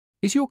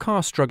Is your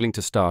car struggling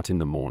to start in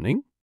the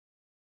morning?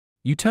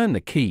 You turn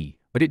the key,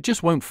 but it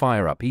just won't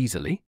fire up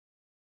easily?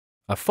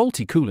 A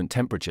faulty coolant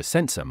temperature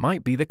sensor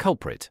might be the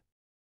culprit.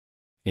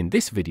 In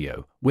this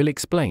video, we'll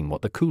explain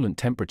what the coolant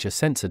temperature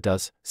sensor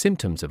does,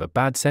 symptoms of a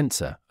bad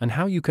sensor, and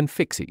how you can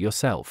fix it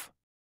yourself.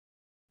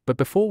 But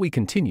before we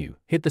continue,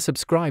 hit the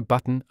subscribe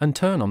button and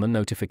turn on the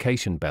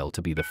notification bell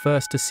to be the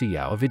first to see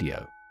our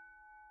video.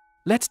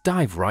 Let's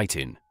dive right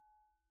in.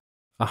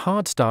 A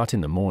hard start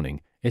in the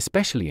morning,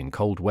 especially in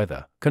cold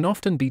weather, can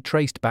often be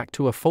traced back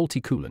to a faulty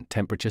coolant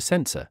temperature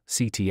sensor,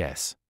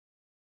 CTS.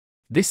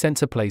 This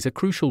sensor plays a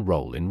crucial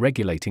role in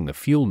regulating the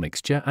fuel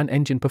mixture and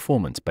engine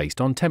performance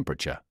based on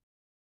temperature.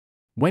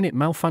 When it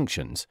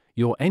malfunctions,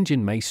 your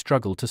engine may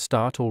struggle to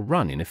start or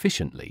run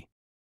inefficiently.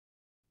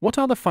 What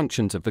are the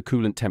functions of the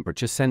coolant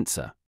temperature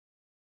sensor?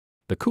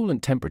 The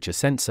coolant temperature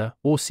sensor,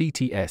 or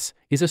CTS,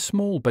 is a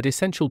small but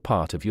essential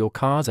part of your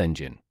car's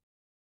engine.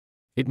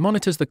 It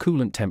monitors the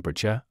coolant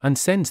temperature and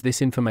sends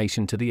this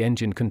information to the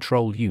engine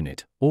control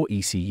unit, or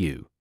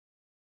ECU.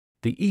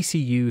 The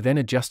ECU then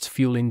adjusts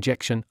fuel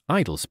injection,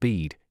 idle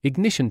speed,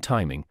 ignition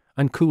timing,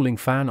 and cooling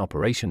fan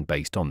operation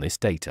based on this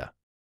data.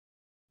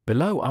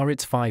 Below are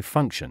its 5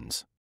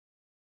 functions.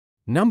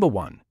 Number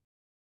 1.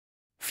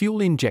 Fuel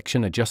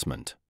injection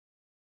adjustment.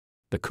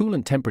 The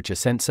coolant temperature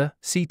sensor,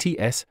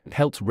 CTS,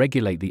 helps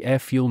regulate the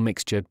air-fuel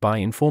mixture by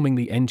informing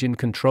the engine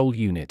control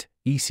unit,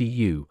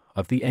 ECU,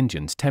 of the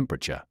engine's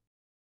temperature.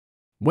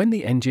 When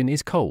the engine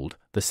is cold,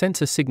 the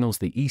sensor signals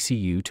the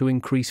ECU to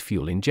increase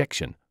fuel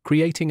injection,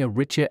 creating a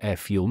richer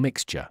air-fuel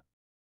mixture.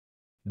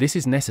 This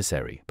is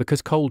necessary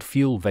because cold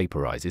fuel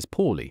vaporizes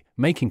poorly,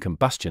 making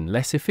combustion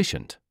less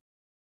efficient.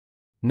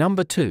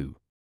 Number 2.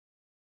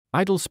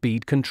 Idle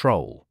speed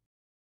control.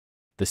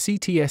 The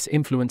CTS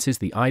influences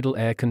the idle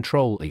air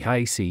control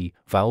 (IAC)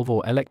 valve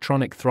or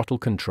electronic throttle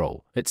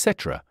control,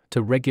 etc.,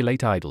 to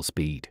regulate idle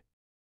speed.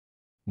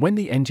 When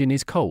the engine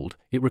is cold,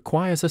 it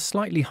requires a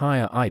slightly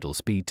higher idle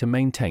speed to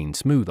maintain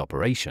smooth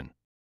operation.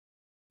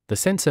 The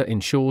sensor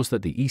ensures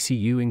that the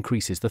ECU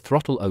increases the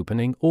throttle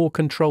opening or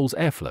controls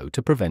airflow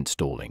to prevent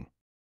stalling.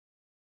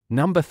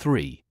 Number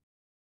 3.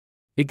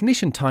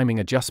 Ignition timing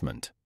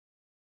adjustment.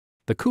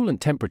 The coolant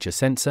temperature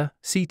sensor,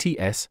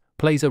 CTS,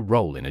 plays a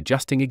role in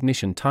adjusting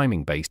ignition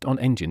timing based on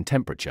engine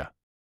temperature.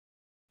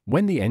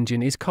 When the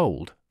engine is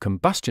cold,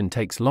 combustion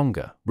takes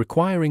longer,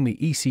 requiring the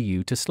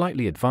ECU to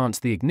slightly advance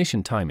the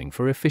ignition timing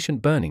for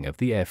efficient burning of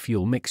the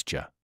air-fuel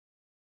mixture.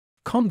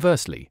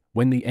 Conversely,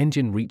 when the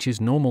engine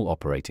reaches normal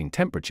operating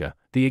temperature,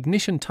 the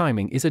ignition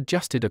timing is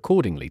adjusted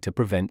accordingly to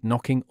prevent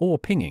knocking or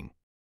pinging.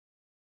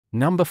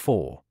 Number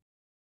 4.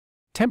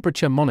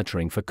 Temperature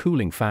monitoring for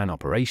cooling fan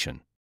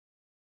operation.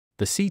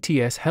 The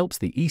CTS helps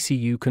the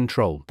ECU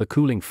control the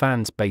cooling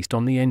fans based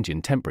on the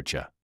engine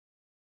temperature.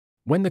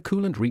 When the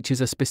coolant reaches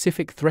a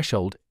specific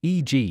threshold,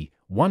 e.g.,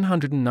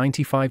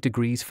 195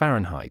 degrees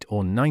Fahrenheit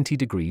or 90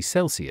 degrees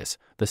Celsius,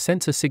 the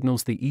sensor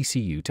signals the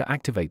ECU to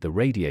activate the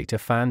radiator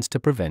fans to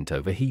prevent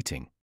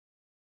overheating.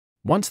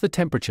 Once the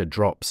temperature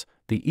drops,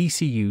 the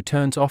ECU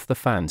turns off the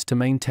fans to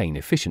maintain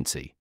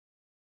efficiency.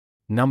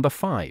 Number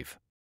 5.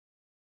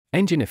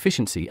 Engine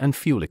efficiency and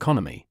fuel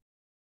economy.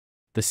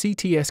 The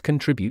CTS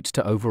contributes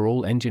to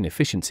overall engine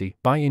efficiency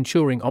by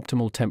ensuring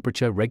optimal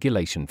temperature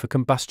regulation for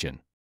combustion.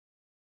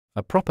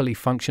 A properly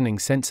functioning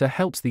sensor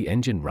helps the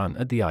engine run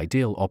at the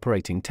ideal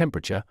operating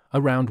temperature,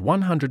 around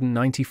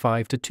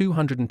 195 to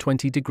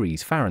 220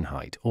 degrees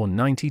Fahrenheit or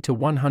 90 to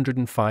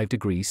 105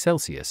 degrees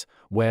Celsius,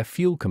 where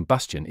fuel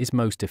combustion is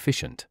most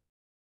efficient.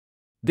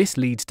 This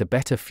leads to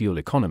better fuel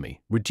economy,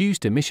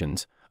 reduced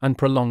emissions, and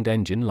prolonged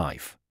engine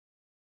life.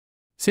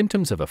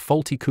 Symptoms of a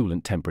faulty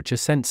coolant temperature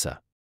sensor.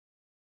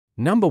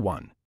 Number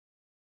 1.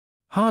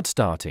 Hard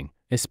starting,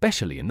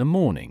 especially in the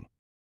morning.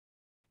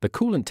 The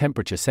coolant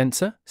temperature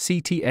sensor,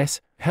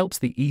 CTS, helps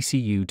the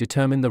ECU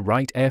determine the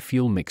right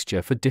air-fuel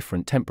mixture for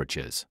different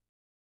temperatures.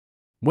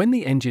 When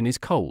the engine is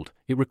cold,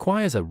 it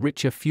requires a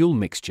richer fuel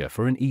mixture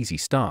for an easy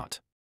start.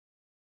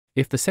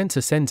 If the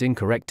sensor sends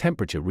incorrect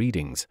temperature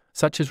readings,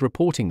 such as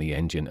reporting the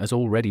engine as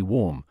already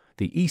warm,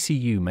 the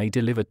ECU may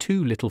deliver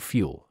too little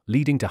fuel,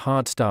 leading to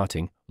hard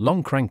starting,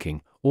 long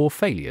cranking, or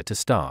failure to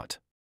start.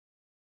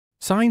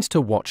 Signs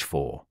to watch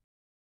for.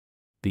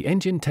 The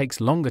engine takes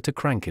longer to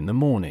crank in the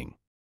morning.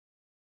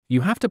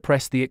 You have to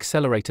press the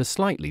accelerator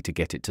slightly to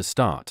get it to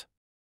start.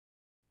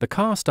 The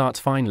car starts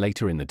fine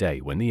later in the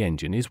day when the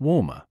engine is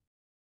warmer.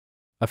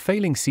 A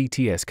failing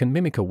CTS can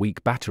mimic a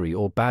weak battery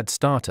or bad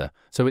starter,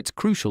 so it's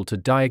crucial to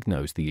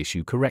diagnose the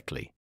issue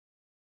correctly.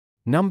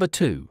 Number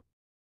 2.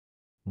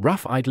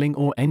 Rough idling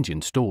or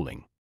engine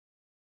stalling.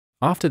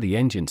 After the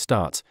engine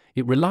starts,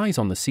 it relies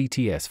on the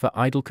CTS for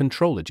idle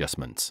control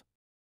adjustments.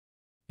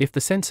 If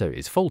the sensor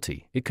is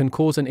faulty, it can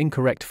cause an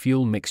incorrect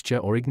fuel mixture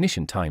or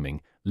ignition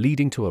timing,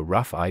 leading to a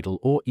rough idle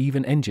or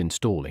even engine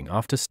stalling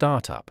after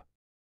startup.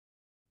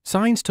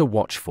 Signs to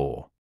watch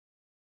for.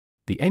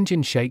 The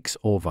engine shakes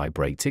or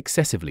vibrates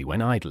excessively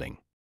when idling.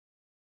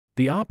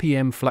 The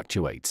RPM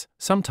fluctuates,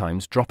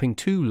 sometimes dropping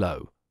too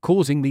low,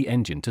 causing the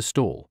engine to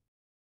stall.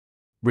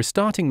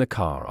 Restarting the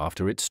car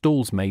after it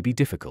stalls may be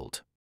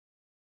difficult.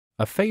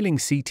 A failing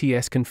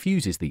CTS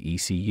confuses the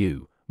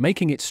ECU,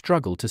 making it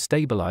struggle to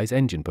stabilize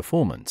engine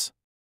performance.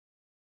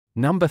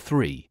 Number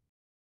 3.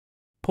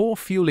 Poor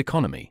fuel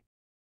economy.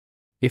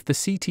 If the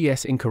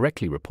CTS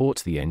incorrectly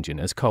reports the engine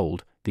as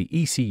cold, the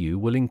ECU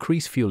will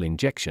increase fuel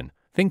injection,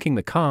 thinking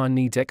the car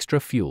needs extra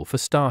fuel for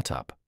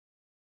startup.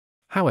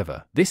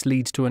 However, this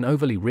leads to an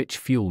overly rich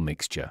fuel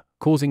mixture,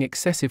 causing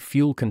excessive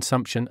fuel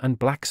consumption and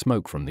black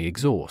smoke from the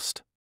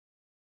exhaust.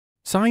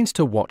 Signs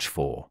to watch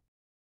for.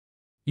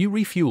 You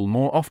refuel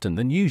more often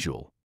than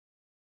usual.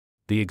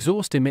 The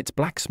exhaust emits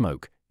black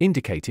smoke,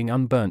 indicating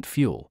unburnt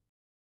fuel.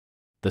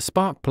 The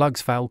spark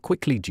plugs foul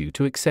quickly due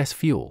to excess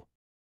fuel.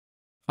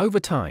 Over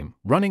time,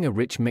 running a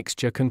rich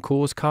mixture can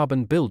cause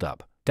carbon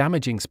buildup,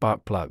 damaging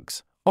spark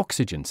plugs,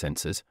 oxygen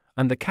sensors,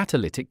 and the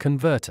catalytic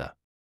converter.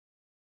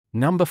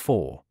 Number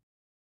 4.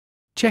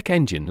 Check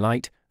engine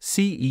light,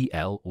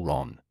 CEL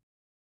on.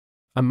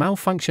 A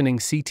malfunctioning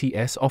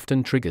CTS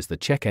often triggers the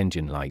check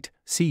engine light,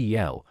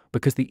 CEL,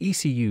 because the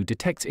ECU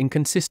detects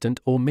inconsistent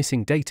or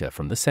missing data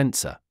from the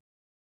sensor.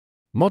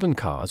 Modern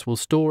cars will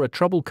store a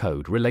trouble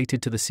code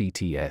related to the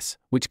CTS,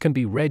 which can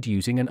be read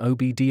using an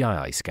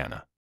OBDII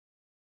scanner.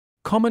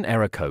 Common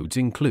error codes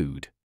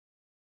include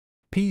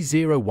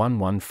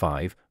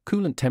P0115,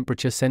 coolant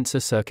temperature sensor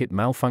circuit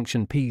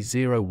malfunction,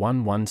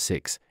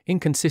 P0116,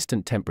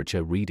 inconsistent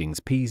temperature readings,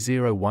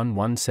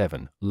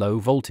 P0117, low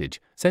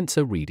voltage,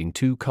 sensor reading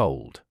too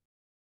cold,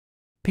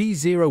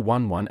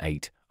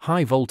 P0118,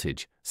 high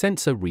voltage,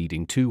 sensor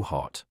reading too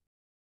hot,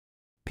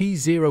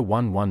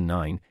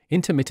 P0119,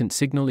 intermittent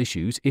signal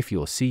issues. If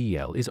your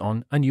CEL is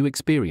on and you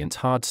experience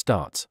hard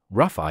starts,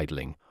 rough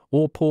idling,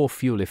 or poor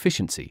fuel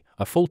efficiency,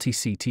 a faulty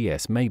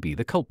CTS may be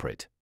the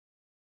culprit.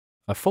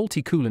 A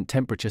faulty coolant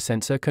temperature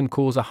sensor can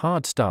cause a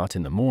hard start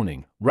in the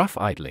morning, rough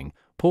idling,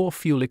 poor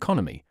fuel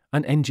economy,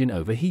 and engine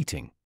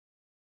overheating.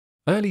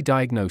 Early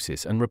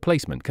diagnosis and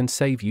replacement can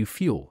save you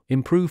fuel,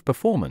 improve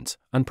performance,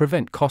 and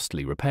prevent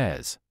costly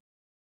repairs.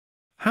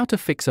 How to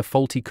fix a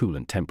faulty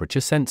coolant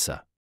temperature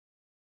sensor.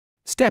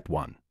 Step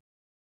 1.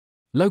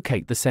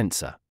 Locate the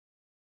sensor.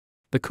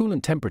 The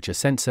coolant temperature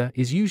sensor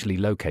is usually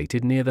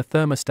located near the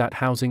thermostat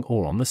housing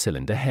or on the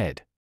cylinder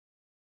head.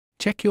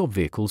 Check your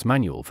vehicle's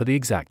manual for the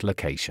exact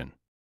location.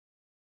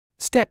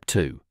 Step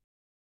 2.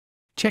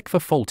 Check for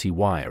faulty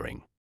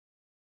wiring.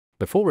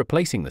 Before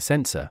replacing the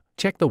sensor,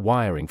 check the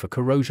wiring for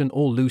corrosion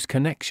or loose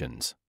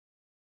connections.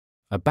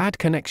 A bad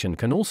connection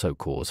can also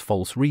cause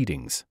false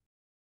readings.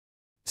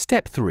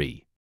 Step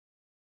 3.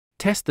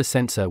 Test the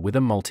sensor with a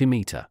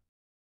multimeter.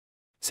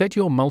 Set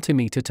your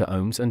multimeter to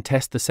ohms and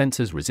test the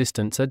sensor's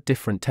resistance at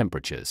different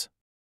temperatures.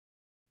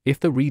 If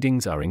the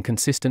readings are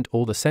inconsistent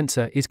or the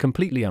sensor is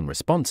completely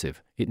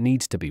unresponsive, it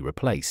needs to be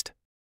replaced.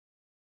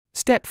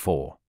 Step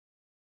 4.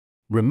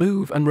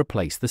 Remove and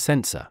replace the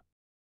sensor.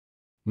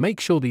 Make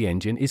sure the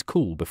engine is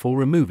cool before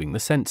removing the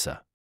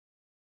sensor.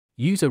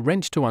 Use a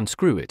wrench to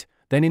unscrew it,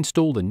 then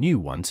install the new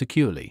one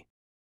securely.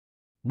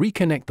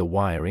 Reconnect the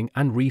wiring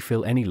and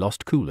refill any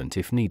lost coolant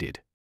if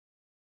needed.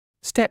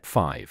 Step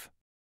 5.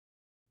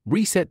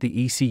 Reset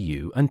the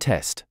ECU and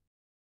test.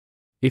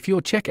 If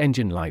your check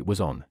engine light was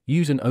on,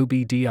 use an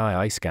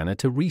OBDII scanner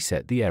to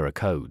reset the error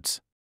codes.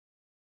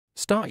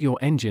 Start your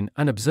engine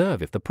and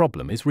observe if the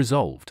problem is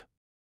resolved.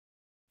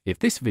 If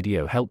this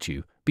video helped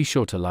you, be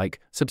sure to like,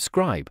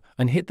 subscribe,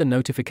 and hit the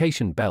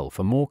notification bell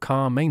for more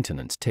car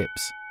maintenance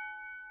tips.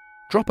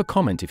 Drop a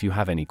comment if you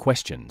have any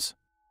questions.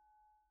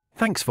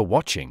 Thanks for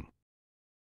watching.